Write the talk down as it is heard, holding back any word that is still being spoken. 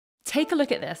Take a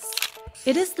look at this.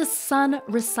 It is the sun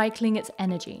recycling its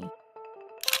energy.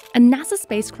 A NASA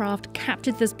spacecraft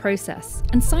captured this process,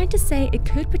 and scientists say it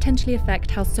could potentially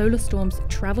affect how solar storms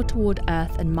travel toward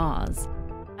Earth and Mars.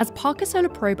 As Parker Solar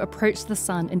Probe approached the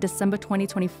sun in December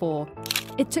 2024,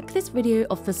 it took this video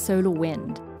of the solar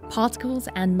wind, particles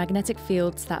and magnetic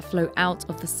fields that flow out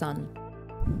of the sun.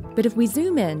 But if we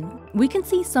zoom in, we can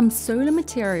see some solar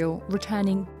material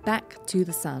returning back to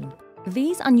the sun.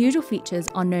 These unusual features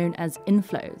are known as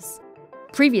inflows.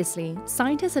 Previously,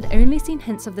 scientists had only seen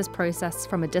hints of this process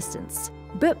from a distance,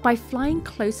 but by flying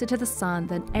closer to the sun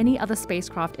than any other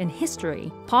spacecraft in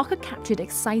history, Parker captured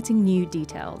exciting new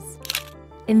details.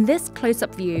 In this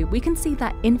close-up view, we can see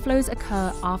that inflows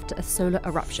occur after a solar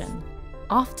eruption.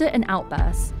 After an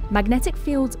outburst, magnetic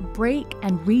fields break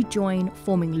and rejoin,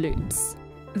 forming loops.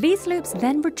 These loops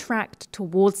then retract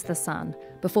towards the sun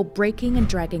before breaking and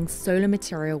dragging solar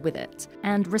material with it,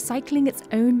 and recycling its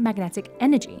own magnetic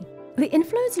energy. The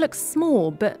inflows look small,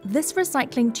 but this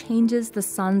recycling changes the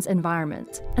sun's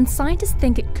environment, and scientists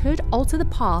think it could alter the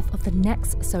path of the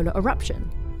next solar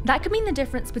eruption. That could mean the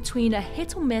difference between a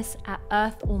hit or miss at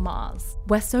Earth or Mars,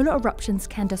 where solar eruptions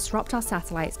can disrupt our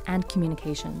satellites and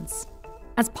communications.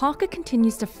 As Parker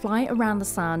continues to fly around the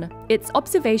sun, its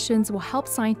observations will help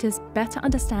scientists better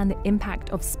understand the impact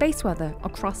of space weather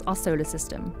across our solar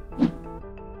system.